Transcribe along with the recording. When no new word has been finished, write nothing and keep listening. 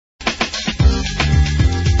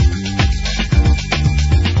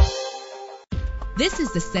This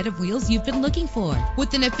is the set of wheels you've been looking for,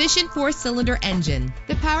 with an efficient 4-cylinder engine.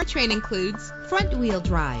 The powertrain includes front-wheel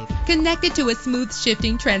drive, connected to a smooth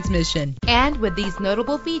shifting transmission. And with these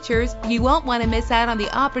notable features, you won't want to miss out on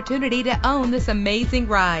the opportunity to own this amazing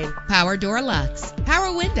ride. Power door locks,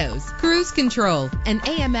 power windows, cruise control, an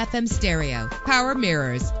AM/FM stereo, power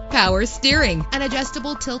mirrors, power steering, an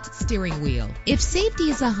adjustable tilt steering wheel. If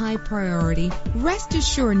safety is a high priority, rest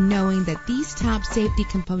assured knowing that these top safety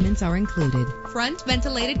components are included: front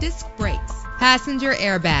ventilated disc brakes, passenger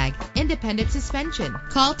airbag, independent suspension.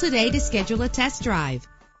 Call today to schedule a test drive.